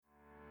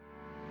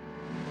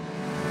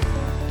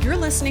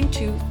listening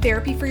to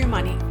Therapy for Your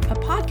Money, a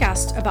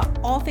podcast about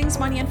all things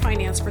money and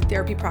finance for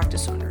therapy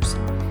practice owners.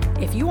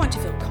 If you want to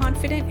feel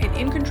confident and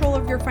in control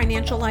of your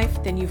financial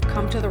life, then you've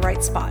come to the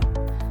right spot.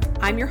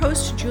 I'm your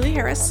host, Julie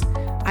Harris.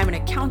 I'm an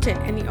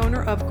accountant and the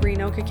owner of Green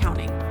Oak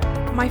Accounting.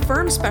 My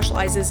firm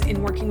specializes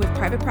in working with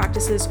private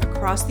practices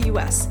across the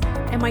U.S.,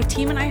 and my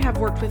team and I have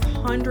worked with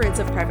hundreds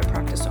of private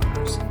practice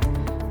owners.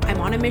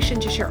 I'm on a mission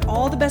to share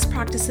all the best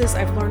practices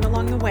I've learned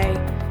along the way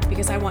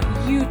because I want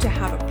you to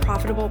have a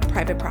profitable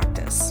private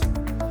practice.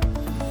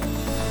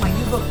 My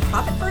new book,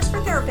 Profit First for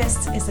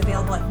Therapists, is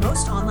available at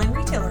most online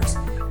retailers.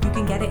 You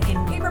can get it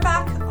in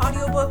paperback,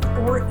 audiobook,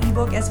 or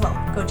ebook as well.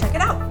 Go check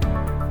it out.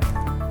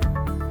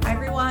 Hi,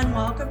 everyone.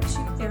 Welcome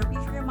to Therapy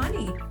for Your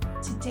Money.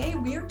 Today,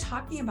 we are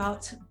talking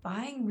about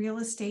buying real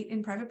estate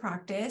in private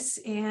practice,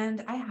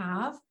 and I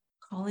have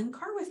Colin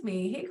Carr with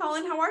me. Hey,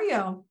 Colin, how are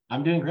you?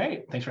 I'm doing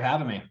great. Thanks for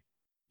having me.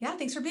 Yeah,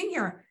 thanks for being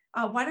here.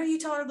 Why don't you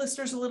tell our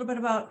listeners a little bit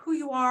about who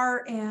you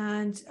are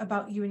and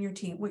about you and your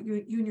team, what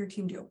you and your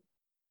team do?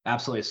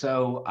 Absolutely.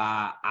 So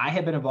I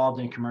have been involved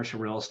in commercial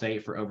real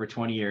estate for over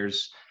 20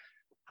 years.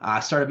 I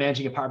started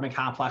managing apartment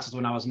complexes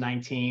when I was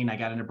 19. I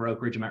got into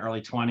brokerage in my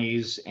early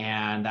 20s,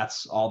 and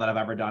that's all that I've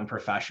ever done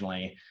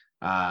professionally.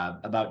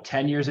 About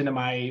 10 years into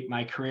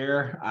my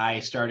career,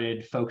 I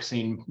started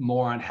focusing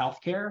more on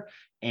healthcare.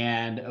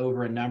 And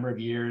over a number of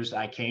years,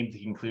 I came to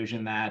the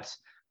conclusion that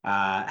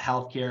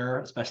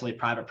healthcare, especially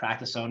private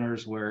practice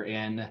owners, were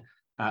in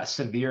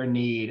severe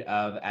need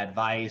of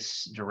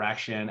advice,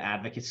 direction,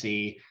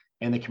 advocacy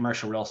in the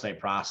commercial real estate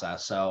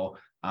process. So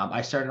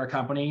I started our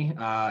company,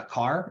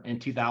 Carr, in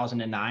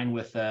 2009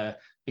 with the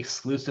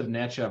exclusive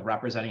niche of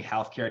representing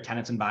healthcare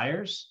tenants and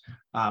buyers,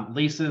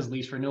 leases,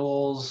 lease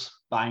renewals,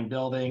 buying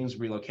buildings,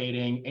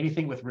 relocating,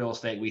 anything with real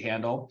estate we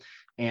handle.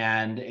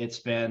 And it's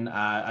been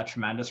a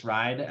tremendous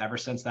ride ever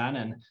since then.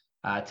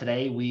 And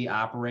today we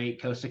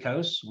operate coast to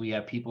coast. We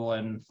have people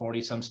in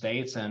 40 some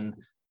states, and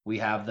we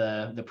have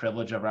the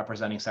privilege of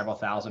representing several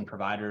thousand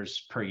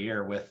providers per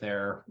year with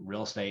their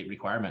real estate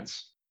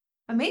requirements.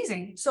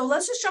 Amazing. So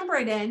let's just jump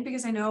right in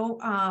because I know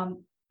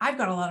I've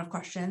got a lot of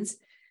questions.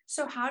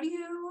 So how do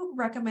you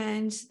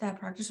recommend that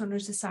practice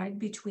owners decide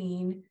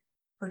between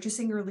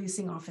purchasing or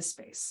leasing office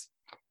space?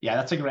 Yeah,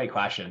 that's a great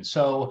question.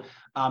 So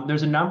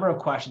there's a number of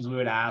questions we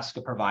would ask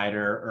a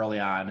provider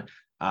early on.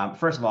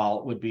 First of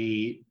all, would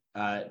be,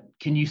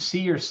 can you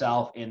see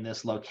yourself in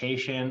this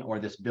location or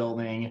this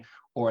building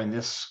or in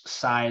this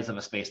size of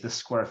a space, this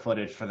square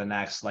footage for the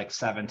next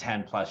 7,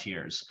 10 plus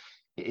years?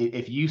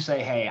 If you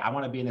say, hey, I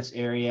want to be in this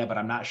area, but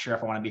I'm not sure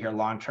if I want to be here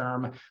long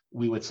term,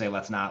 we would say,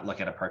 let's not look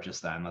at a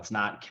purchase then. Let's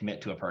not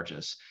commit to a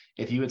purchase.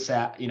 If you would say,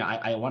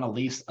 I want to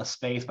lease a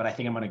space, but I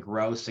think I'm going to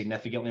grow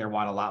significantly or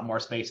want a lot more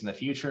space in the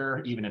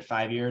future, even in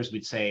 5 years,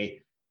 we'd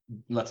say,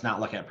 let's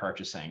not look at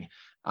purchasing.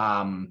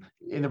 And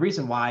the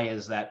reason why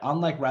is that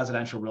unlike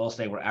residential real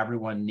estate where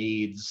everyone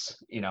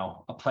needs,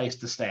 a place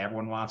to stay,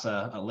 everyone wants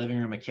a living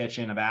room, a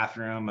kitchen, a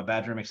bathroom, a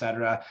bedroom, et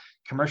cetera.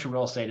 Commercial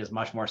real estate is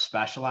much more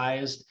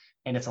specialized,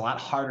 and it's a lot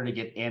harder to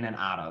get in and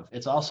out of.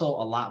 It's also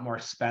a lot more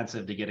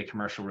expensive to get a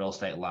commercial real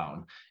estate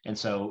loan. And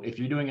so if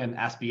you're doing an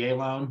SBA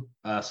loan,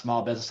 a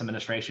Small Business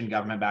Administration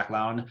government-backed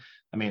loan,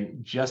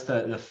 just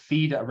the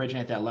fee to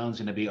originate that loan is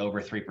going to be over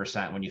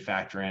 3% when you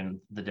factor in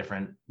the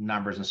different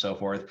numbers and so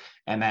forth.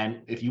 And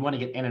then if you want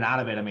to get in and out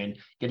of it,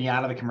 getting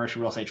out of a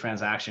commercial real estate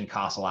transaction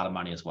costs a lot of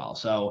money as well.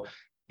 So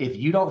if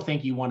you don't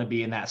think you want to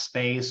be in that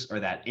space or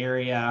that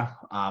area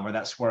or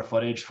that square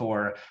footage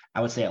for,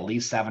 I would say, at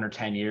least 7 or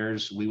 10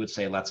 years, we would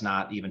say, let's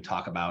not even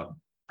talk about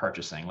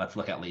purchasing. Let's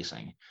look at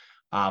leasing.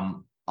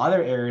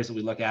 Other areas that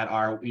we look at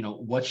are,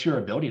 what's your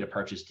ability to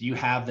purchase? Do you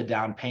have the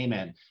down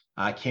payment?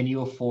 Can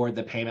you afford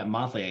the payment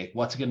monthly?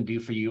 What's it going to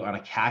do for you on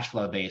a cash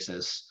flow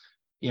basis?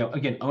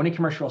 Again, owning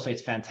commercial real estate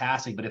is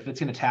fantastic, but if it's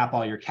going to tap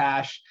all your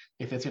cash,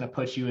 if it's going to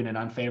put you in an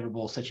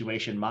unfavorable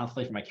situation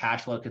monthly from a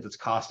cash flow because it's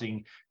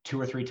costing 2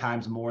 or 3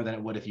 times more than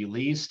it would if you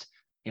leased,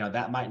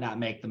 that might not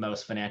make the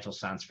most financial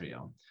sense for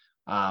you.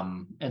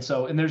 And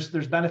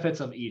there's benefits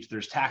of each.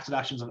 There's tax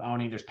deductions of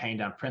owning. There's paying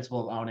down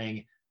principal of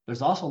owning.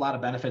 There's also a lot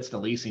of benefits to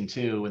leasing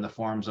too, in the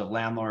forms of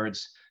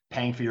landlords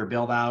paying for your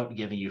build out,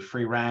 giving you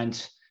free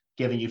rent,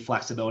 giving you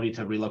flexibility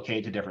to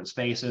relocate to different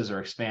spaces or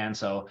expand.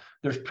 So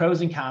there's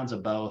pros and cons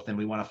of both. And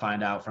we want to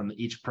find out from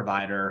each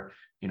provider,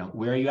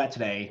 where are you at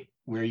today?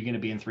 Where are you going to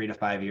be in 3 to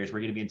 5 years? Where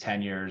are you going to be in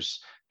 10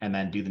 years? And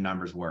then do the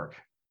numbers work?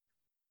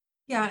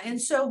 Yeah.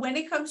 And so when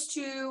it comes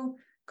to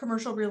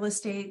commercial real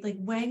estate,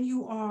 when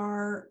you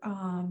are,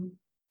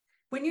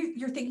 when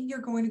you're thinking you're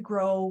going to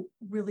grow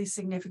really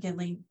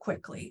significantly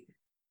quickly,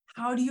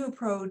 how do you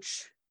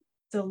approach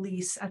the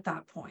lease at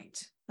that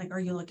point? Are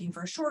you looking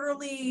for a shorter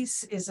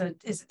lease? Is a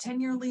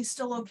 10-year lease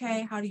still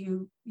okay? How do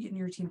you and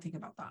your team think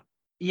about that?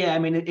 Yeah,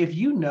 if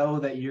you know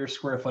that your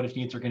square footage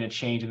needs are going to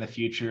change in the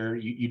future,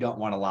 you don't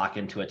want to lock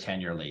into a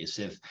 10-year lease.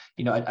 If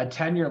a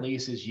 10-year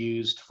lease is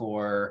used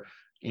for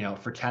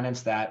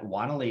tenants that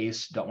want to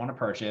lease, don't want to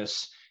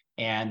purchase,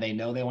 and they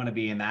know they want to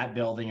be in that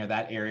building or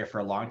that area for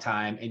a long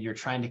time, and you're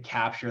trying to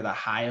capture the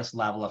highest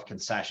level of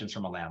concessions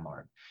from a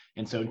landlord.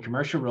 And so in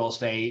commercial real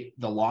estate,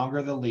 the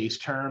longer the lease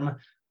term,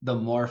 the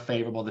more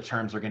favorable the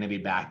terms are going to be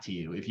back to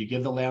you. If you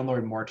give the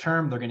landlord more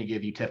term, they're going to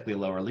give you typically a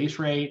lower lease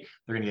rate.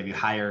 They're going to give you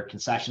higher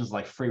concessions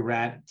like free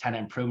rent,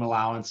 tenant improvement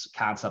allowance,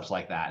 concepts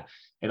like that.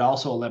 It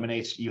also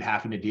eliminates you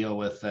having to deal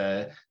with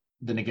the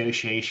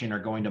negotiation or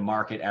going to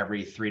market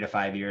every 3 to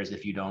 5 years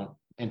if you don't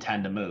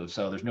intend to move.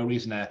 So there's no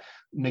reason to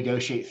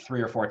negotiate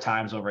 3 or 4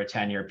 times over a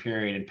 10-year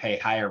period and pay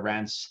higher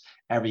rents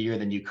every year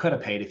than you could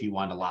have paid if you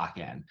wanted to lock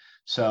in.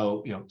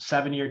 So,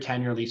 7-year,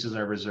 10-year leases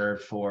are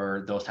reserved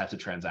for those types of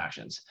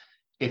transactions.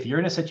 If you're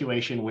in a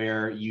situation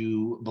where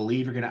you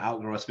believe you're going to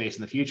outgrow a space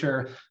in the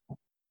future,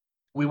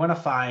 we want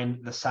to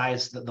find the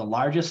size, the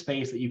largest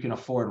space that you can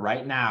afford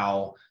right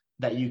now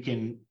that you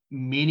can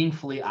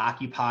meaningfully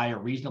occupy or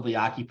reasonably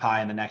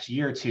occupy in the next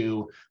year or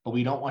two, but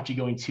we don't want you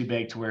going too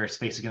big to where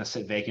space is going to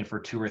sit vacant for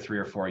 2 or 3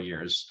 or 4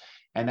 years.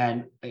 And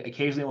then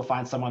occasionally we'll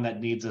find someone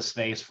that needs a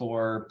space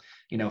for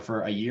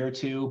a year or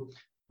two.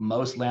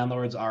 Most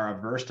landlords are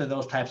averse to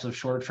those types of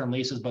short-term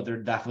leases, but there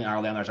definitely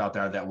are landlords out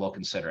there that will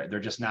consider it. They're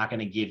just not going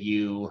to give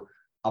you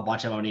a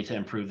bunch of money to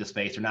improve the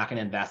space. They're not going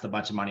to invest a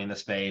bunch of money in the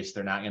space.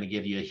 They're not going to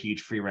give you a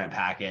huge free rent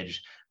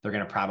package. They're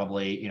going to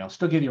probably,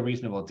 still give you a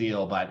reasonable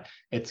deal, but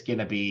it's going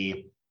to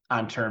be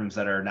on terms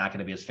that are not going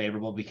to be as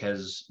favorable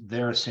because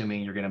they're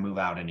assuming you're going to move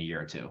out in a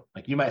year or two.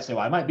 Like you might say,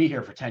 well, I might be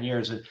here for 10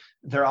 years.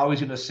 They're always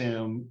going to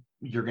assume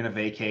you're going to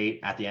vacate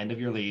at the end of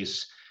your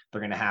lease. They're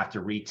going to have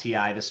to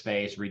re-TI the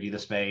space, redo the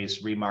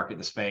space, remarket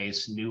the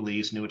space, new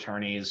lease, new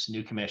attorneys,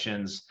 new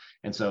commissions.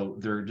 And so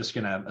they're just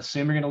going to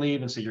assume you're going to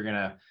leave. And so you're going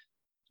to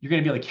be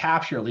able to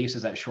capture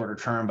leases at shorter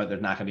term, but they're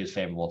not going to be as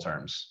favorable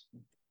terms.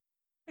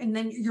 And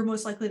then you're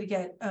most likely to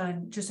get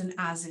just an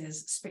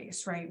as-is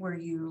space, right? Where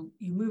you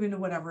move into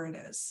whatever it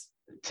is.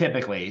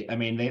 Typically, I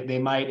mean, they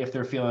might, if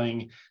they're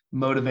feeling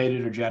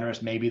motivated or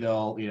generous, maybe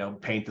they'll,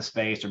 paint the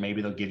space or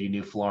maybe they'll give you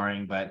new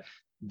flooring, but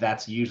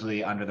that's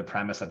usually under the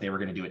premise that they were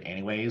going to do it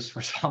anyways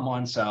for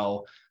someone.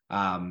 So,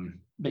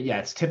 but yeah,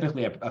 it's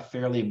typically a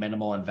fairly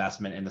minimal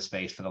investment in the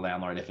space for the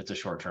landlord if it's a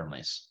short-term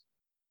lease.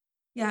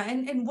 Yeah.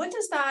 And what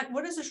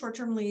is a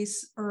short-term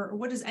lease, or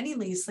what is any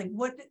lease? Like,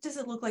 what does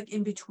it look like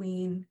in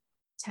between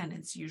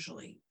tenants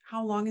usually?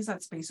 How long is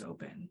that space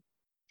open?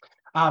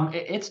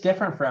 It's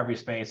different for every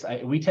space.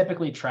 We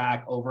typically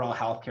track overall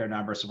healthcare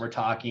numbers. So we're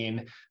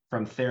talking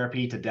from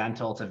therapy to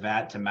dental to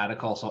vet to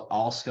medical. So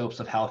all scopes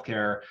of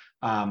healthcare.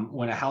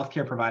 When a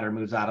healthcare provider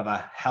moves out of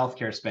a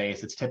healthcare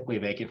space, it's typically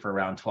vacant for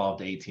around 12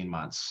 to 18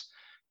 months.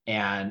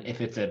 And if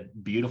it's a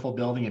beautiful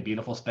building, a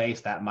beautiful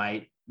space, that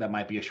might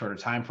be a shorter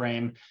time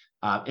frame.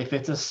 If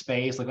it's a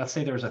space, like let's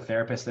say there was a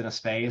therapist in a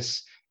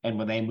space, and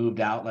when they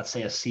moved out, let's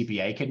say a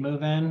CPA could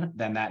move in,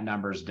 then that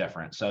number is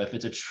different. So if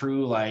it's a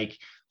true like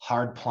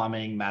hard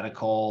plumbing,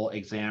 medical,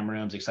 exam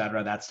rooms, et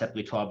cetera, that's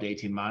typically 12 to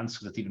 18 months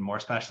because it's even more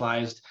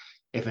specialized.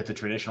 If it's a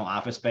traditional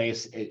office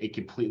space, it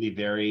completely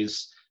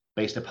varies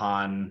based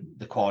upon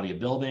the quality of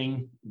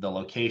building, the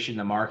location,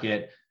 the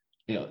market.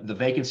 The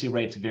vacancy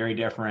rate's very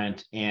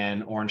different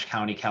in Orange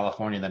County,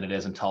 California than it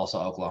is in Tulsa,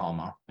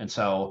 Oklahoma. And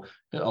so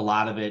a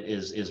lot of it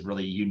is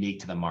really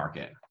unique to the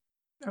market.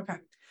 Okay.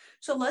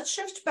 So let's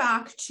shift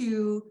back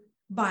to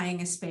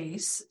buying a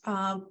space.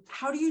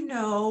 How do you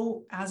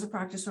know as a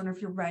practice owner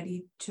if you're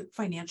ready to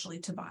financially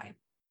to buy?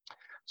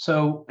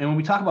 So, and when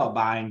we talk about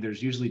buying,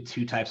 there's usually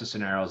 2 types of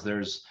scenarios.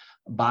 There's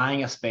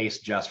buying a space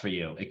just for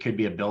you. It could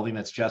be a building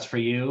that's just for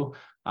you.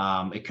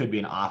 It could be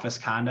an office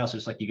condo. So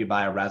it's like you could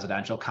buy a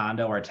residential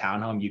condo or a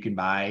townhome. You can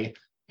buy,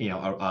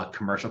 a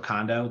commercial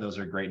condo. Those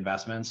are great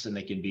investments, and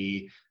they can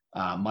be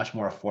much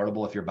more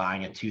affordable if you're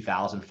buying a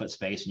 2,000-foot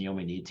space and you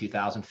only need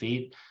 2,000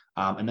 feet.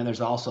 And then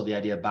there's also the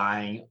idea of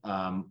buying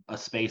a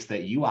space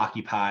that you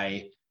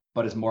occupy,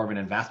 but is more of an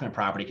investment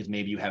property because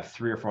maybe you have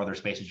 3 or 4 other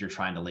spaces you're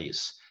trying to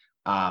lease.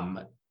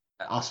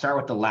 I'll start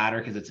with the latter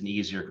because it's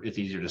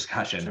easier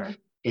discussion. Sure.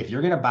 If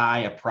you're going to buy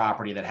a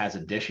property that has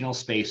additional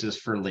spaces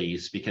for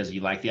lease because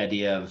you like the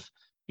idea of,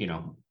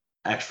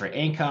 extra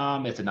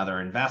income, it's another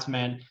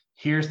investment.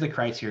 Here's the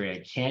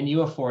criteria. Can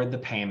you afford the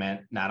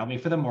payment, not only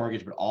for the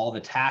mortgage, but all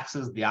the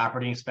taxes, the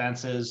operating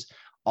expenses,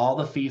 all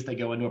the fees that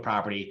go into a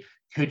property?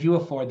 Could you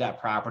afford that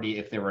property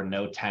if there were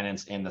no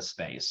tenants in the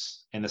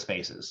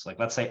spaces? Like,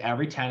 let's say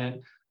every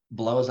tenant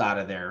blows out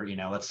of there,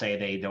 let's say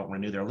they don't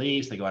renew their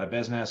lease, they go out of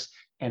business,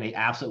 and the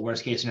absolute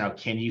worst case scenario,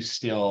 can you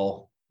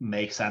still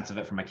make sense of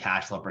it from a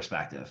cash flow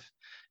perspective?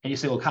 And you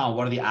say, well, Colin,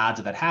 what are the odds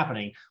of that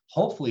happening?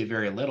 Hopefully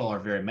very little or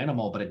very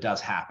minimal, but it does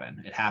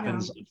happen. It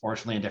happens,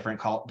 unfortunately, in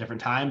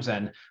different times.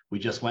 And we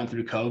just went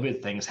through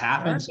COVID, things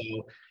happen. Sure.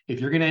 So if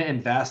you're going to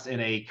invest in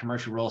a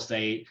commercial real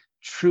estate,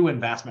 true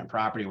investment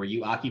property where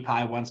you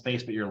occupy one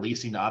space, but you're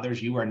leasing to others,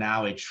 you are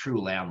now a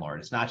true landlord.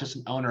 It's not just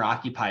an owner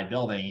occupied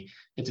building.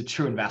 It's a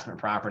true investment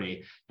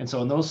property. And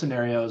so in those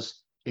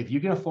scenarios, if you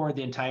can afford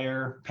the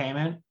entire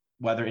payment,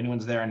 whether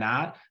anyone's there or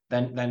not,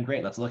 then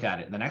great, let's look at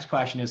it. The next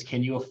question is,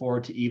 can you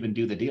afford to even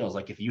do the deals?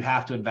 Like if you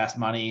have to invest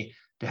money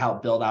to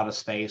help build out a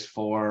space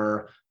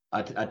for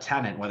a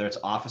tenant, whether it's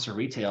office or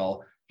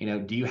retail,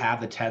 do you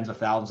have the tens of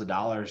thousands of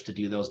dollars to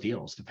do those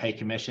deals, to pay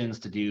commissions,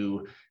 to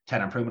do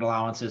tenant improvement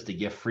allowances, to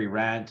give free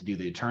rent, to do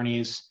the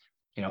attorneys?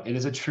 It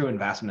is a true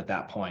investment at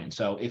that point.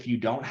 So if you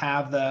don't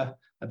have the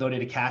ability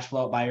to cash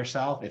flow it by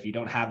yourself, if you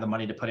don't have the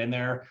money to put in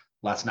there,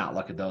 let's not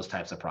look at those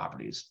types of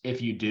properties.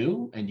 If you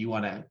do and you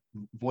want to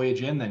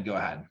voyage in, then go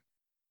ahead.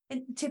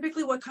 And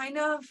typically, what kind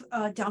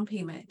of down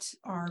payment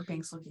are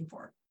banks looking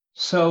for?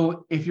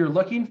 So if you're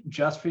looking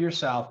just for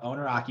yourself,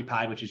 owner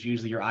occupied, which is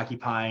usually you're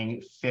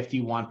occupying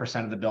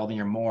 51% of the building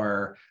or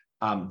more,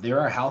 there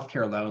are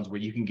healthcare loans where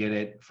you can get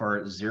it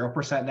for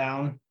 0%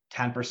 down,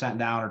 10%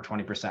 down, or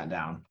 20%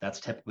 down.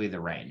 That's typically the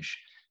range.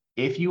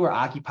 If you are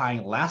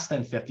occupying less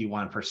than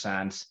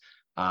 51%,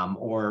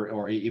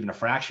 or even a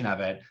fraction of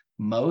it,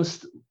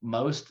 most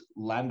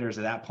lenders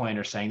at that point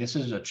are saying this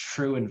is a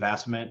true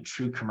investment,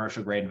 true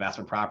commercial grade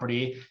investment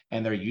property,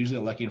 and they're usually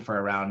looking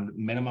for around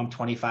minimum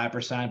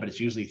 25%, but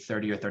it's usually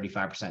 30 or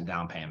 35%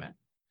 down payment.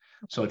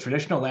 So a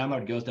traditional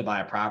landlord goes to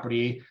buy a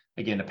property,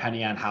 again,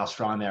 depending on how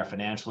strong they are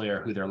financially or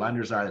who their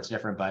lenders are, that's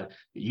different, but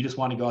you just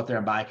want to go out there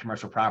and buy a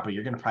commercial property,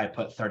 you're going to probably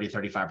put 30,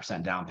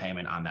 35% down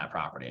payment on that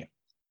property.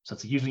 So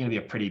it's usually going to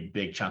be a pretty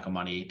big chunk of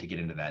money to get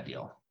into that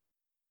deal.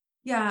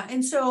 Yeah.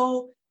 And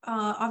so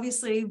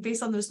obviously,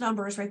 based on those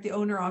numbers, right, the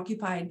owner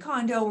occupied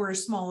condo or a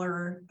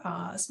smaller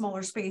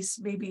space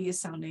maybe is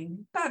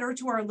sounding better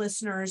to our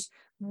listeners.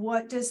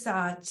 What does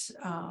that,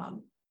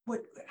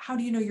 how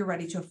do you know you're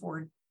ready to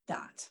afford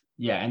that?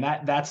 Yeah, and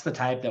that's the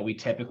type that we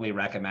typically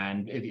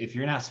recommend. If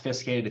you're not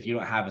sophisticated, if you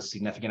don't have a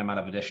significant amount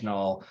of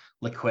additional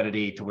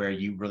liquidity to where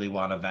you really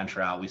want to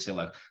venture out, we say,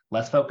 look,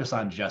 let's focus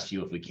on just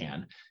you if we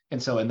can.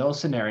 And so in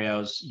those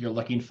scenarios, you're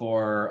looking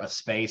for a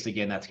space,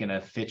 again, that's going to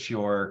fit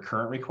your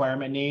current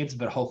requirement needs,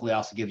 but hopefully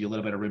also give you a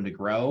little bit of room to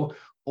grow.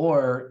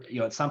 Or,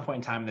 at some point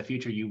in time in the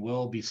future, you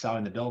will be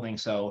selling the building.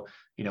 So,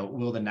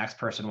 will the next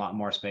person want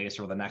more space,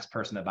 or will the next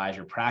person that buys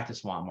your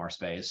practice want more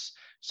space?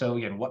 So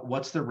again,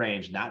 what's the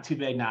range? Not too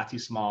big, not too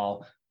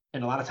small.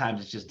 And a lot of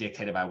times it's just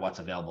dictated by what's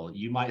available.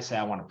 You might say,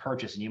 I want to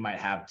purchase, and you might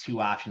have 2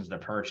 options to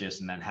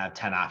purchase and then have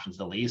 10 options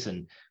to lease.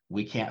 And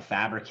we can't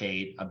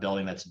fabricate a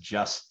building that's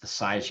just the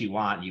size you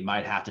want. You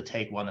might have to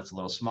take one that's a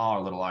little smaller,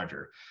 a little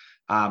larger.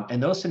 In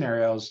those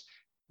scenarios,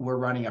 we're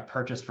running a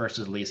purchase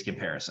versus lease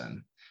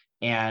comparison.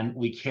 And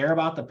we care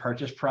about the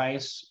purchase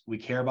price. We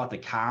care about the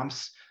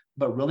comps.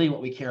 But really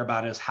what we care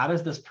about is, how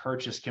does this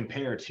purchase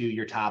compare to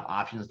your top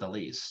options to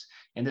lease?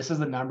 And this is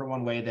the number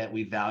one way that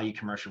we value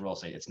commercial real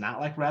estate. It's not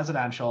like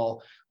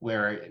residential,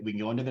 where we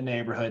can go into the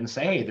neighborhood and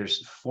say, hey,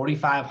 there's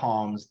 45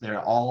 homes. They're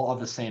all of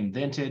the same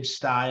vintage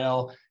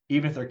style.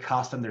 Even if they're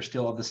custom, they're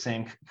still of the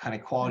same kind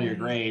of quality or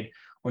grade.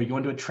 Or you go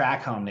into a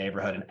tract home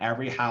neighborhood and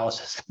every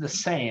house is the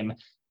same.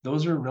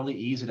 Those are really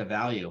easy to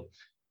value.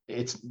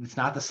 It's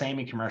not the same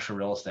in commercial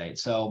real estate.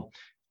 So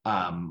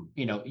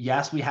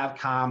yes, we have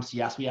comps,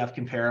 yes, we have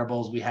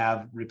comparables, we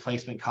have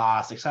replacement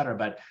costs, et cetera.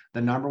 But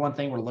the number one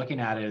thing we're looking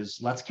at is,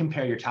 let's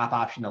compare your top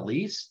option to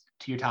lease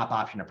to your top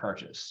option to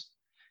purchase.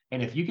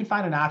 And if you can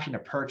find an option to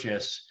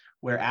purchase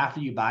where after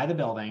you buy the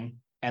building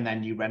and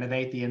then you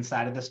renovate the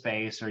inside of the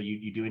space, or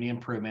you do any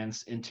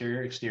improvements,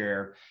 interior,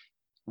 exterior,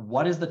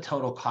 what is the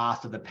total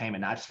cost of the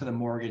payment? Not just for the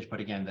mortgage, but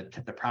again,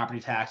 the property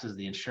taxes,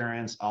 the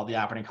insurance, all the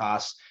operating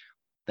costs,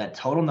 that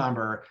total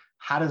number,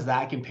 how does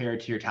that compare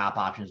to your top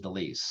options to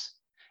lease?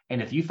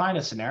 And if you find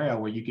a scenario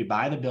where you could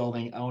buy the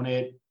building, own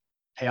it,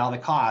 pay all the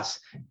costs,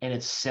 and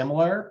it's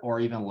similar or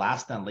even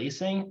less than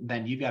leasing,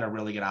 then you've got a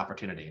really good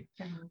opportunity.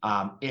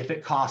 Mm-hmm. If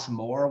it costs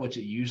more, which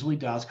it usually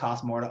does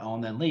cost more to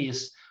own than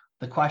lease,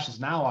 the questions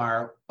now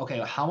are,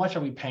 okay, how much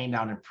are we paying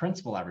down in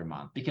principal every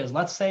month? Because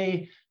let's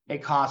say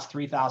it costs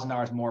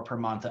 $3,000 more per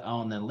month to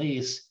own than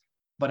lease.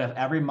 But if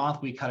every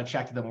month we cut a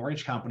check to the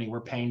mortgage company,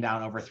 we're paying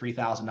down over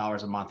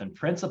 $3,000 a month in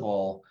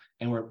principal,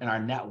 and our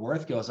net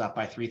worth goes up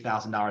by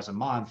 $3,000 a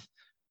month,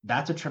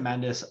 that's a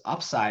tremendous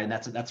upside, and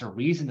that's a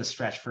reason to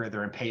stretch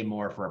further and pay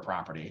more for a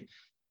property.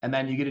 And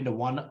then you get into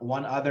one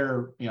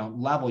other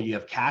level. You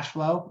have cash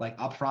flow, like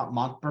upfront,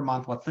 month per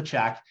month, what's the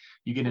check?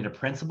 You get into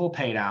principal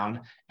pay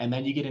down, and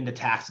then you get into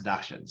tax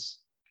deductions.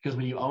 Because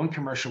when you own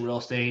commercial real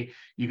estate,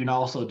 you can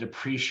also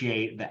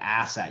depreciate the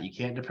asset. You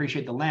can't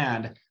depreciate the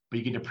land, but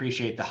you can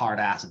depreciate the hard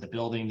asset, the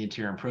building, the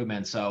interior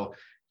improvements. So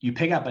you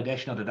pick up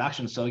additional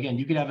deductions. So again,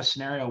 you could have a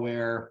scenario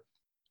where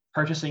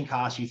purchasing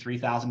costs you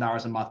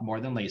 $3,000 a month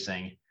more than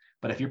leasing.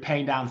 But if you're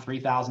paying down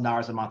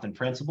 $3,000 a month in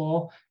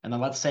principal, and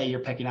then let's say you're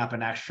picking up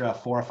an extra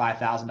 $4,000 or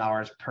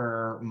 $5,000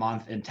 per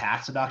month in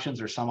tax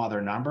deductions or some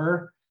other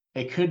number,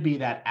 it could be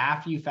that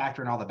after you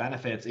factor in all the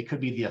benefits, it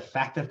could be the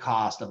effective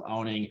cost of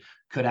owning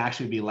could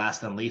actually be less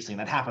than leasing.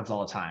 That happens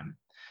all the time.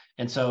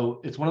 And so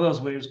it's one of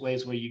those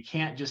ways where you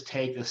can't just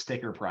take the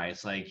sticker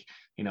price, like,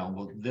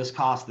 well, this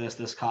costs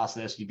this costs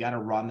this. You got to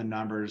run the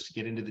numbers,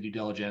 get into the due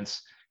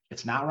diligence.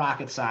 It's not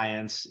rocket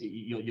science.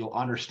 You'll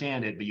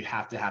understand it, but you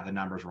have to have the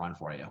numbers run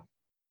for you.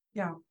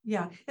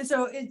 Yeah. And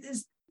so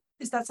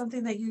is that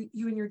something that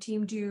you and your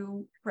team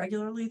do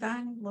regularly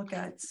then? Look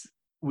at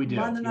we do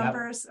run the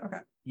numbers? Okay.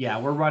 Yeah,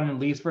 we're running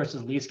lease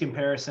versus lease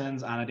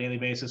comparisons on a daily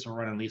basis. We're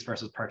running lease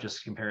versus purchase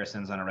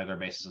comparisons on a regular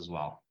basis as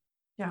well.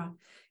 Yeah.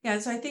 Yeah.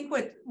 So I think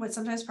what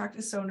sometimes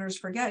practice owners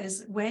forget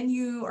is when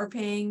you are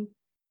paying,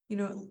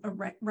 a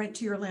rent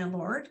to your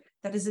landlord,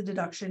 that is a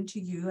deduction to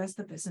you as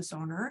the business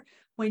owner.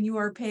 When you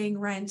are paying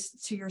rent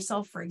to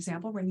yourself, for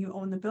example, when you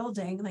own the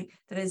building, like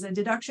that is a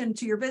deduction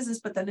to your business,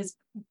 but then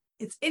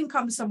it's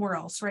income somewhere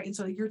else, right? And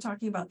so you're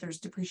talking about there's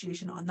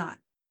depreciation on that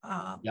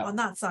Yep. on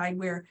that side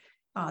where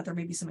there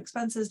may be some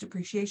expenses,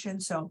 depreciation.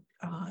 So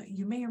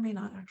you may or may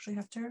not actually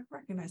have to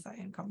recognize that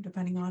income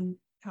depending on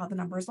how the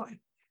numbers lie.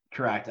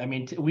 Correct. I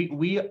mean,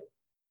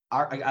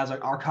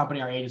 our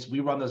company, our agents, we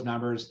run those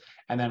numbers,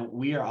 and then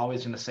we are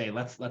always going to say,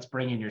 let's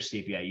bring in your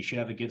CPA. You should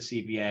have a good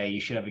CPA. You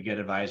should have a good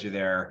advisor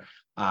there,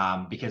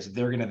 because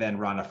they're going to then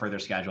run a further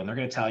schedule, and they're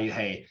going to tell you,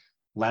 hey,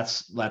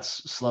 let's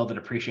slow the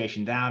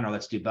depreciation down, or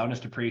let's do bonus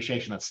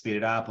depreciation. Let's speed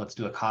it up. Let's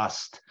do a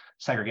cost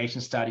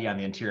segregation study on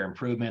the interior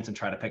improvements and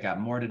try to pick out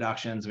more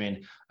deductions. I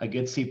mean, a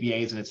good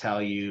CPA is going to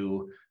tell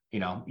you,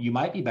 you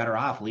might be better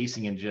off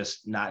leasing and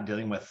just not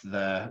dealing with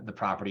the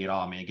property at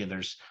all. I mean, again,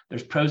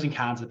 there's pros and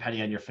cons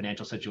depending on your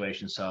financial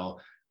situation. So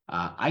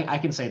I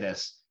can say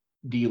this: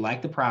 do you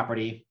like the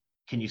property?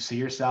 Can you see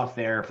yourself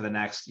there for the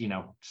next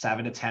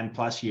 7 to 10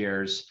 plus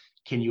years?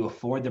 Can you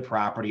afford the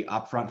property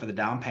upfront for the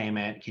down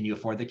payment? Can you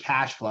afford the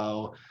cash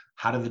flow?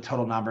 How do the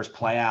total numbers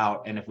play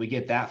out? And if we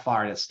get that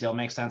far and it still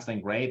makes sense,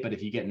 then great. But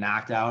if you get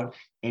knocked out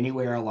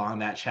anywhere along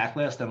that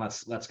checklist, then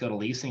let's go to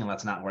leasing and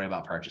let's not worry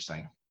about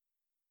purchasing.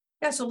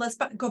 Yeah, so let's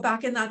go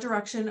back in that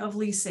direction of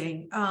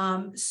leasing.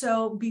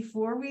 So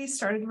before we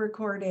started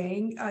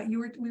recording,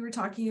 we were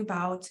talking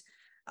about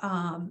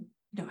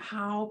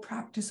how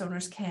practice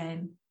owners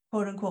can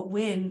quote unquote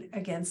win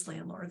against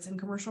landlords in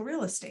commercial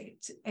real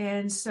estate.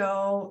 And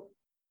so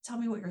tell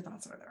me what your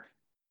thoughts are there.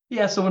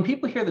 Yeah, so when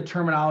people hear the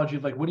terminology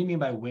of like, what do you mean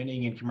by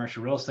winning in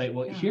commercial real estate?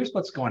 Well, here's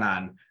what's going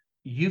on.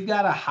 You've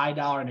got a high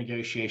dollar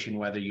negotiation,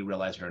 whether you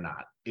realize it or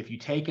not. If you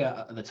take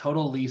the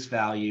total lease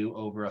value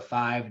over a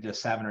 5 to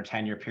 7 or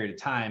 10 year period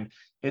of time,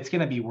 it's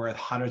going to be worth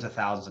hundreds of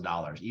thousands of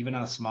dollars. Even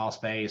on a small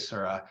space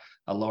or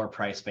a lower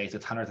price space,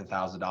 it's hundreds of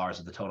thousands of dollars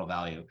of the total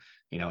value.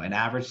 An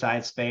average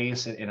size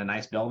space in a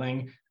nice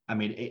building, I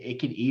mean, it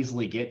could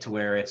easily get to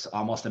where it's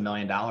almost $1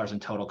 million in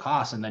total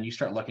costs. And then you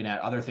start looking at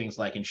other things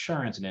like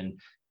insurance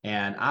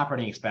and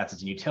operating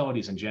expenses and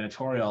utilities and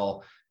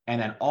janitorial,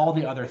 and then all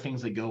the other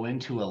things that go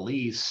into a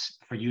lease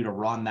for you to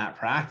run that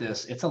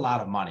practice. It's a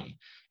lot of money.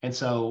 And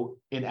so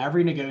in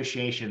every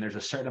negotiation, there's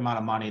a certain amount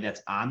of money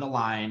that's on the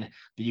line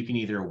that you can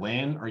either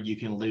win or you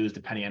can lose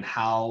depending on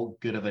how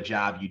good of a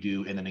job you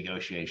do in the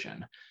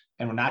negotiation.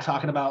 And we're not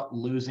talking about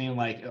losing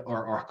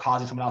or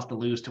causing someone else to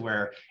lose to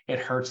where it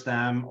hurts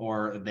them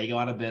or they go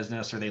out of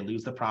business or they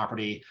lose the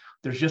property.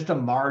 There's just a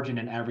margin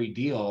in every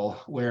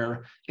deal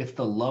where it's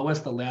the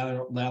lowest the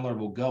landlord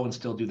will go and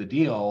still do the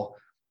deal.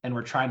 And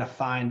we're trying to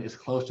find as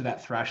close to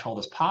that threshold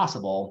as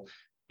possible.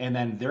 And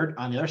then they're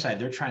on the other side,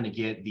 they're trying to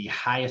get the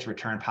highest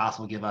return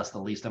possible, give us the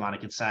least amount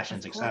of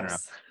concessions, et cetera.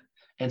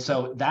 And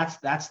so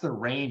that's the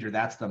range, or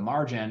that's the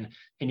margin.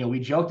 And, we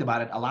joked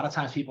about it. A lot of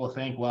times people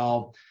think,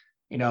 well,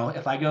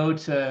 if I go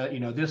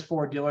to, this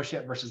Ford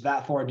dealership versus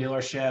that Ford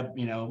dealership,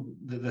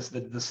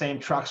 the same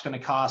truck's going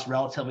to cost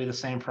relatively the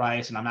same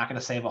price, and I'm not going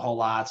to save a whole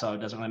lot, so it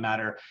doesn't really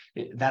matter.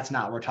 That's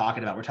not what we're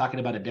talking about. We're talking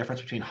about a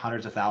difference between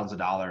hundreds of thousands of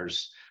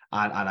dollars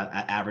on an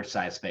average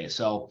size space.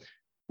 So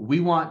we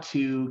want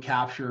to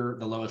capture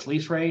the lowest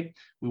lease rate.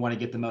 We want to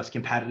get the most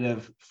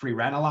competitive free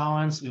rent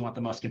allowance. We want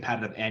the most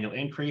competitive annual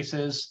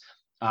increases.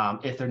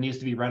 If there needs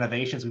to be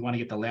renovations, we want to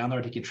get the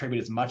landlord to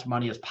contribute as much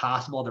money as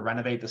possible to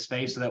renovate the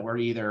space so that we're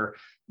either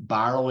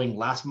borrowing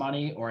less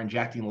money or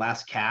injecting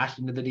less cash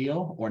into the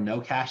deal, or no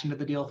cash into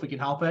the deal if we can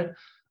help it.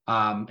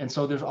 And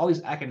so there's all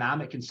these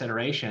economic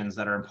considerations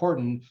that are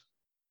important.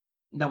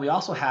 Now we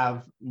also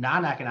have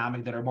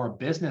non-economic that are more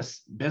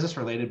business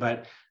related,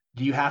 but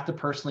do you have to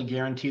personally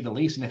guarantee the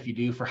lease? And if you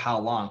do, for how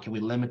long? Can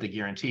we limit the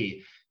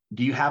guarantee?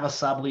 Do you have a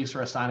sublease or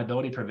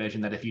assignability provision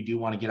that if you do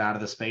want to get out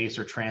of the space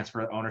or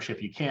transfer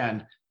ownership, you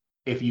can?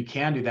 If you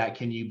can do that,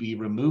 can you be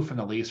removed from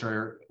the lease,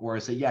 or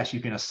is it, yes,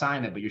 you can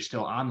assign it, but you're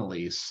still on the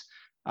lease?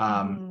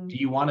 Do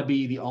you want to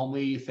be the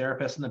only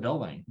therapist in the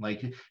building?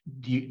 Like,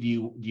 do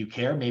you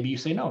care? Maybe you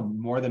say no,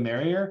 more the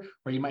merrier,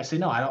 or you might say,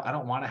 no, I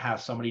don't want to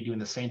have somebody doing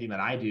the same thing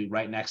that I do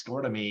right next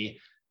door to me.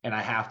 And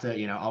I have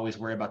to, always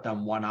worry about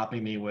them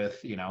one-upping me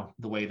with,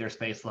 the way their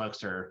space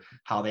looks or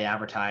how they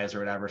advertise or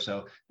whatever.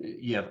 So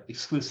you have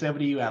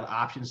exclusivity, you have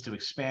options to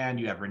expand,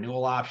 you have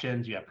renewal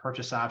options, you have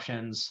purchase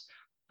options.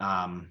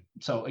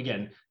 So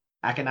again,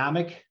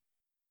 economic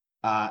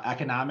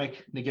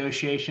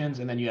negotiations,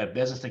 and then you have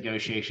business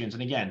negotiations.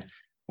 And again,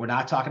 we're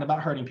not talking about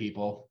hurting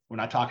people. We're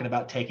not talking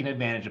about taking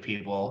advantage of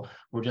people.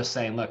 We're just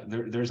saying, look,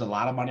 there's a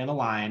lot of money on the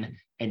line,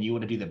 and you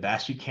want to do the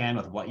best you can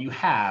with what you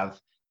have.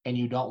 And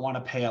you don't want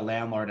to pay a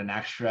landlord an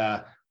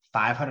extra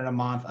 $500 a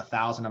month,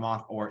 $1,000 a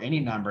month, or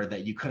any number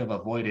that you could have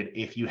avoided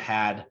if you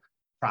had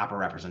proper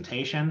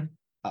representation,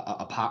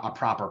 a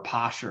proper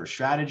posture or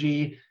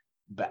strategy,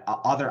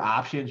 other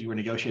options, you were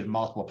negotiating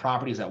multiple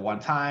properties at one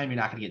time, you're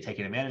not going to get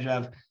taken advantage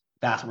of.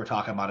 That's what we're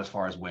talking about as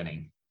far as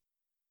winning.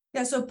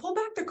 Yeah. So pull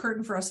back the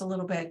curtain for us a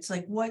little bit. It's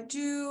like,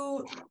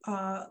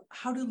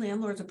 how do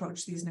landlords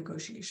approach these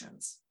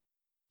negotiations?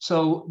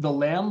 So the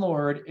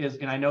landlord is,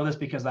 and I know this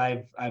because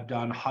I've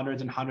done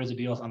hundreds and hundreds of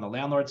deals on the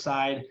landlord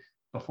side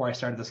before I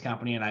started this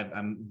company, and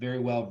I'm very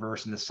well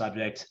versed in this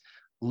subject.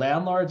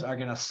 Landlords are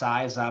going to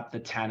size up the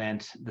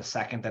tenant the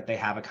second that they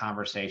have a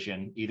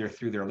conversation, either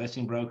through their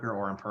listing broker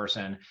or in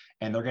person,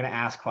 and they're going to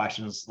ask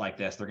questions like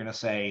this. They're going to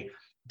say,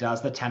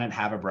 does the tenant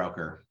have a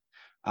broker?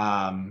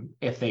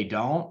 If they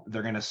don't,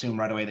 they're going to assume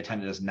right away the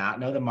tenant does not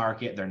know the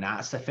market, they're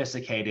not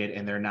sophisticated,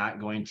 and they're not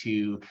going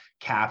to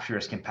capture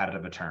as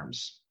competitive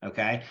terms.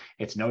 Okay.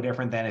 It's no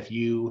different than if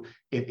you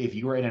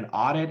were in an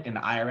audit and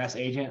the IRS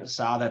agent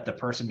saw that the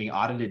person being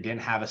audited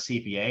didn't have a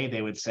CPA,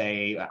 they would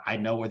say, I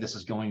know where this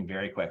is going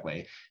very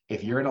quickly.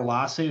 If you're in a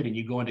lawsuit and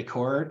you go into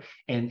court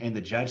and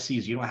the judge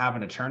sees you don't have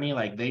an attorney,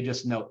 like they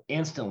just know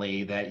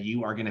instantly that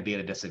you are going to be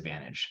at a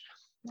disadvantage.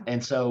 Yeah.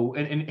 And so,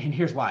 and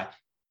here's why.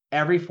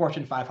 Every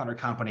Fortune 500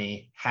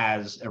 company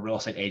has a real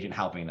estate agent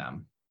helping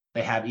them.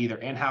 They have either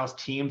in-house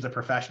teams of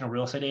professional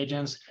real estate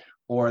agents,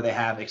 or they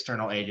have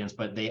external agents,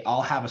 but they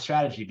all have a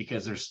strategy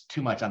because there's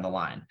too much on the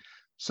line.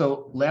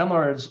 So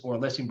landlords or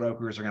listing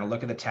brokers are going to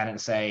look at the tenant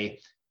and say,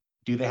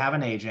 do they have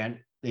an agent?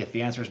 If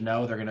the answer is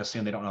no, they're going to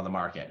assume they don't know the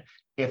market.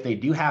 If they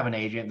do have an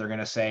agent, they're going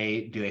to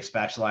say, do they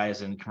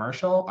specialize in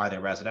commercial? Are they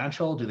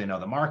residential? Do they know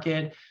the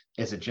market?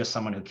 Is it just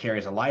someone who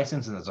carries a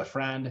license and is a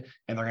friend?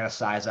 And they're going to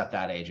size up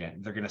that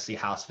agent. They're going to see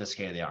how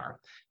sophisticated they are.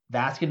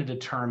 That's going to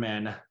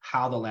determine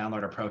how the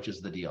landlord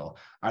approaches the deal.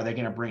 Are they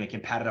going to bring a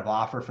competitive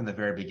offer from the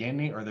very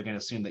beginning, or are they going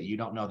to assume that you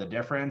don't know the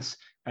difference?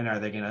 And are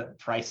they going to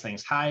price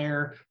things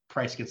higher,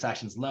 price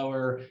concessions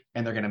lower,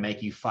 and they're going to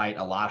make you fight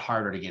a lot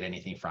harder to get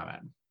anything from it?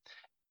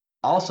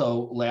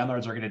 Also,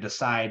 landlords are going to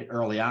decide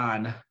early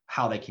on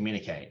how they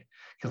communicate,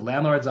 because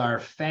landlords are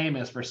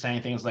famous for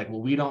saying things like,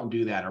 well, we don't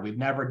do that, or we've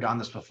never done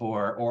this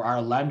before, or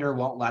our lender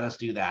won't let us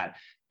do that.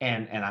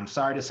 And I'm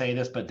sorry to say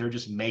this, but they're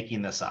just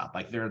making this up.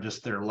 Like they're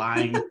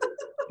lying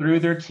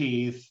through their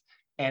teeth,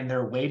 and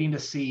they're waiting to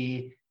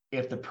see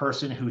if the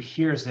person who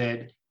hears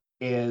it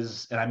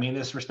is, and I mean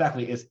this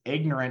respectfully, is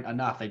ignorant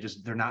enough.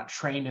 They're not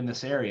trained in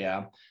this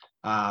area,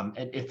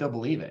 if they'll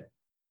believe it.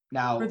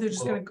 Now, or they're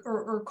just going to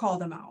or call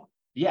them out.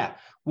 Yeah.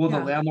 Will the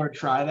landlord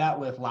try that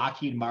with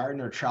Lockheed Martin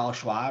or Charles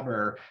Schwab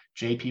or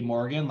JP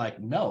Morgan? Like,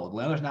 no, the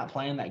landlord's not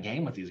playing that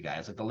game with these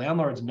guys. Like the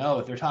landlords know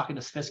if they're talking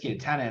to sophisticated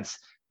tenants,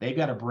 they've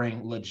got to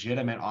bring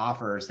legitimate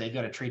offers. They've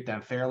got to treat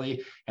them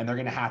fairly, and they're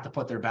going to have to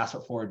put their best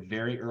foot forward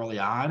very early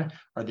on,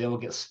 or they will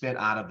get spit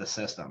out of the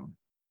system.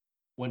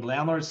 When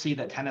landlords see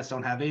that tenants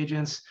don't have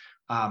agents,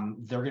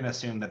 they're going to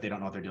assume that they don't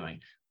know what they're doing.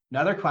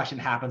 Another question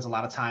happens a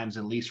lot of times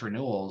in lease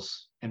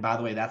renewals. And by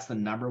the way, that's the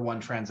number one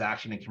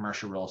transaction in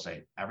commercial real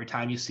estate. Every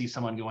time you see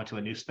someone go into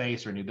a new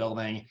space or a new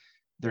building,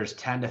 there's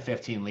 10 to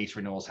 15 lease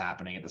renewals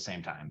happening at the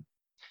same time.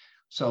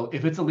 So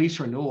if it's a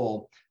lease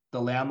renewal, the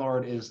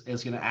landlord is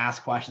going to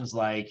ask questions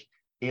like,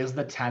 is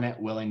the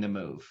tenant willing to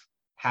move?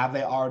 Have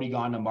they already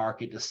gone to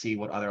market to see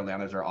what other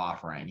landlords are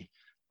offering?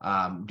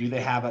 Do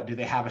they have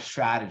a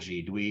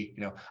strategy?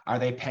 Are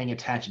they paying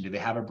attention? Do they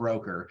have a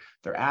broker?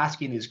 They're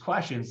asking these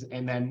questions.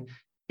 And then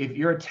if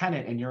you're a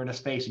tenant and you're in a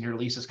space and your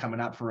lease is coming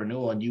up for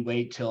renewal and you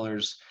wait till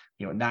there's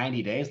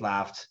 90 days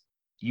left,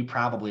 you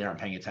probably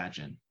aren't paying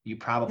attention. You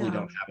probably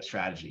don't have a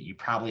strategy. You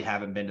probably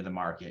haven't been to the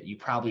market. You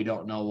probably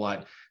don't know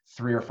what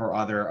 3 or 4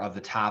 other of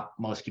the top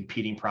most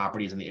competing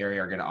properties in the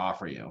area are going to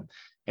offer you.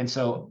 And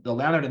so the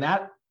landlord in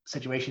that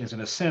situation is going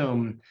to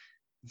assume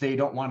they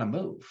don't want to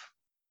move.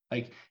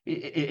 Like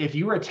if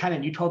you were a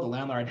tenant, you told the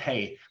landlord,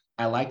 hey,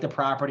 I like the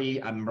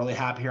property, I'm really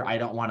happy here, I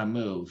don't want to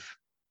move.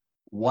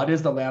 What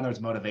is the landlord's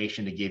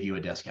motivation to give you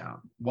a discount?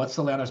 What's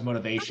the landlord's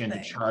motivation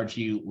to charge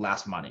you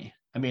less money?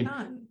 I mean,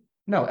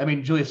 no, I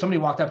mean, Julie, if somebody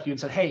walked up to you and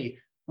said, hey,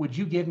 would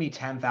you give me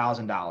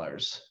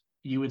 $10,000?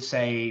 You would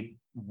say,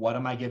 what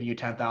am I giving you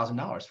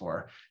 $10,000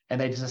 for?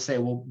 And they just say,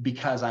 well,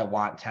 because I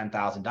want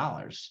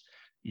 $10,000.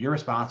 Your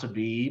response would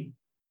be,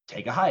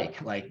 take a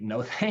hike. Like,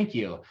 no, thank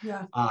you.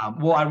 Yeah.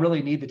 Well, I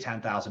really need the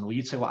 10,000. Well,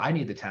 you'd say, well, I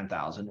need the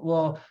 10,000.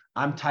 Well,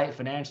 I'm tight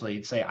financially.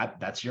 You'd say,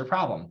 that's your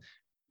problem.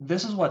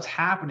 This is what's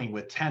happening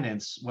with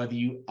tenants, whether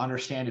you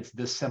understand it's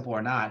this simple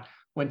or not.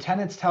 When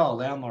tenants tell a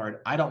landlord,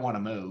 I don't want to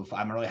move,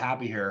 I'm really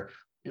happy here,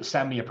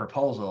 send me a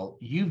proposal,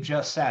 you've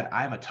just said,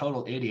 I'm a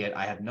total idiot,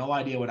 I have no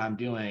idea what I'm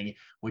doing,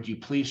 would you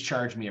please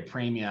charge me a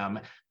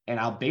premium? And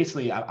I'm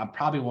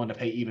probably willing to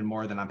pay even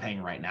more than I'm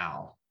paying right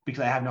now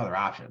because I have no other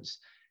options.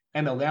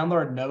 And the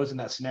landlord knows in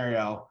that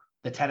scenario,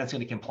 the tenant's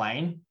going to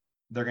complain.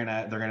 They're going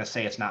to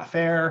say it's not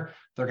fair.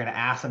 They're going to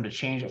ask them to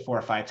change it 4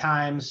 or 5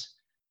 times.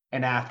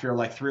 And after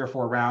like 3 or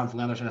 4 rounds, the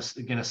landlord's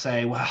going to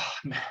say, well,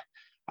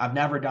 I've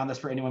never done this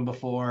for anyone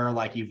before.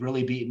 Like, you've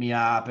really beat me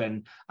up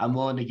and I'm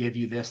willing to give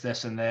you this,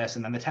 this, and this.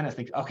 And then the tenant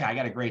thinks, okay, I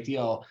got a great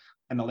deal.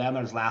 And the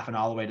landlord's laughing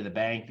all the way to the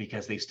bank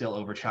because they still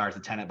overcharged the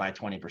tenant by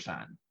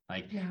 20%.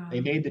 Like, they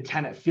made the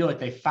tenant feel like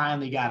they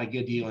finally got a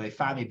good deal. They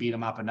finally beat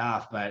them up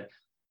enough, but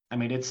I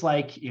mean, it's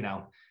like,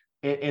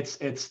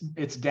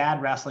 it's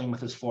dad wrestling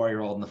with his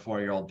 4-year-old and the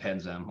 4-year-old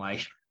pins him.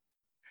 Like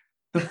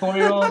the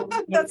 4-year-old.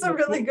 That's a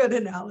really good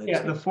analogy.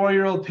 Yeah, the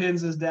 4-year-old pins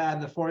his dad,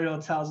 and the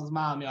 4-year-old tells his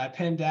mom, I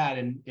pinned dad.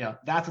 And,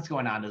 that's what's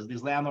going on is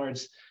these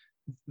landlords,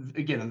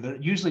 again, they're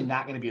usually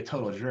not going to be a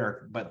total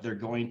jerk, but they're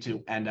going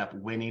to end up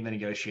winning the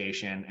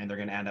negotiation, and they're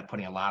going to end up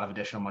putting a lot of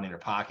additional money in their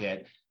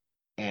pocket.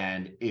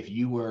 And if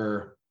you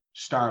were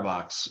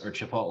Starbucks or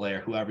Chipotle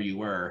or whoever you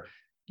were,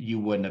 you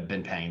wouldn't have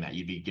been paying that.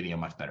 You'd be getting a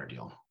much better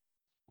deal.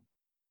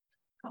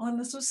 Colin,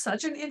 this was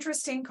such an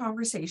interesting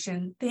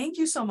conversation. Thank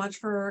you so much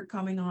for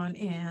coming on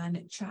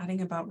and chatting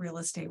about real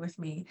estate with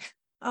me.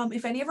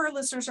 If any of our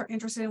listeners are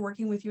interested in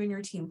working with you and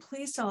your team,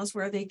 please tell us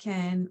where they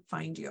can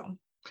find you.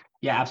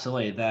 Yeah,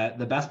 absolutely.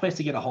 The best place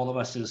to get a hold of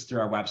us is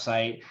through our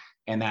website,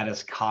 and that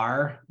is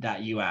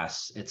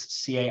carr.us.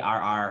 It's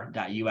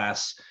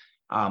CARR.us.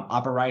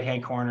 Upper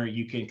right-hand corner,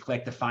 you can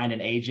click to find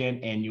an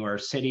agent in your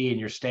city, in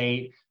your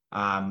state.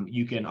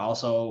 You can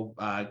also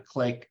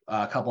click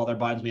a couple other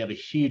buttons. We have a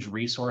huge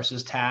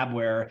resources tab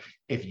where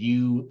if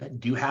you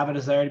do have a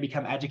desire to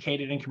become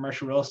educated in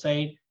commercial real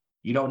estate,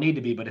 you don't need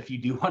to be, but if you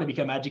do want to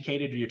become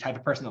educated or you're the type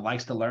of person that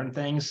likes to learn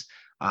things,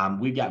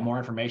 we've got more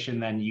information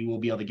than you will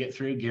be able to get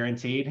through,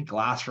 guaranteed.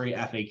 Glossary,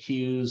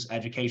 FAQs,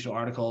 educational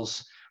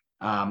articles.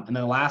 And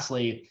then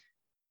lastly,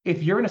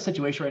 if you're in a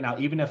situation right now,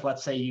 even if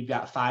let's say you've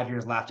got 5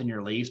 years left in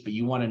your lease, but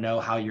you want to know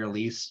how your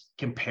lease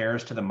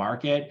compares to the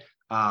market,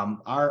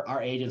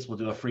 our agents will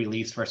do a free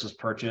lease versus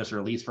purchase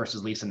or lease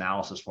versus lease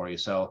analysis for you.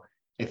 So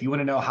if you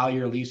want to know how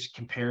your lease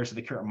compares to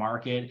the current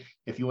market,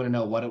 if you want to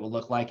know what it would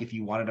look like if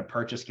you wanted to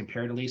purchase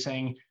compared to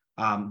leasing,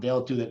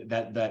 they'll do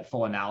that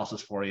full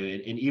analysis for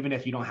you. And even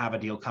if you don't have a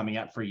deal coming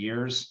up for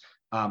years,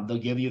 they'll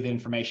give you the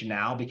information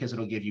now because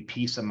it'll give you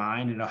peace of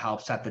mind and it'll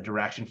help set the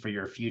direction for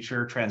your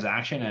future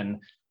transaction. And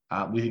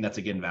we think that's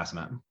a good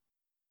investment.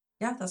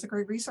 Yeah, that's a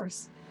great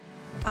resource.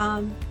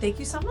 Thank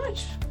you so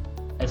much.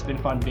 It's been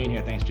fun being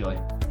here. Thanks, Julie.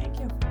 Thank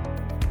you.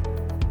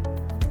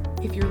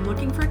 If you're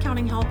looking for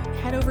accounting help,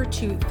 head over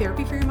to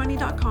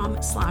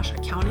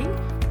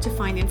therapyforyourmoney.com/accounting to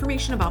find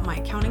information about my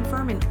accounting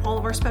firm and all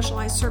of our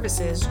specialized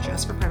services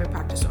just for private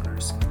practice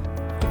owners.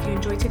 If you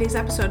enjoyed today's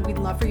episode, we'd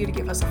love for you to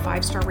give us a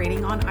 5-star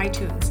rating on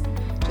iTunes.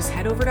 Just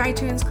head over to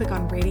iTunes, click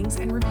on ratings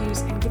and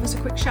reviews, and give us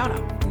a quick shout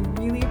out. We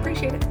really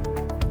appreciate it.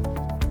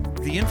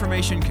 The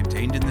information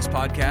contained in this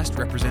podcast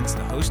represents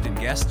the host and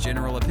guest's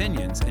general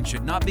opinions and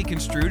should not be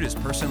construed as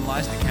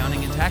personalized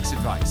accounting and tax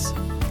advice.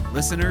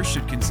 Listeners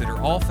should consider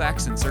all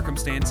facts and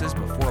circumstances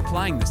before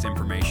applying this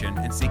information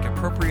and seek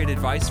appropriate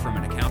advice from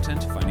an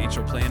accountant,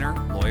 financial planner,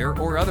 lawyer,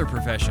 or other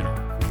professional.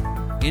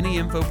 Any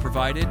info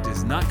provided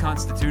does not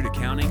constitute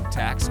accounting,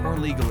 tax, or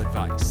legal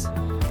advice.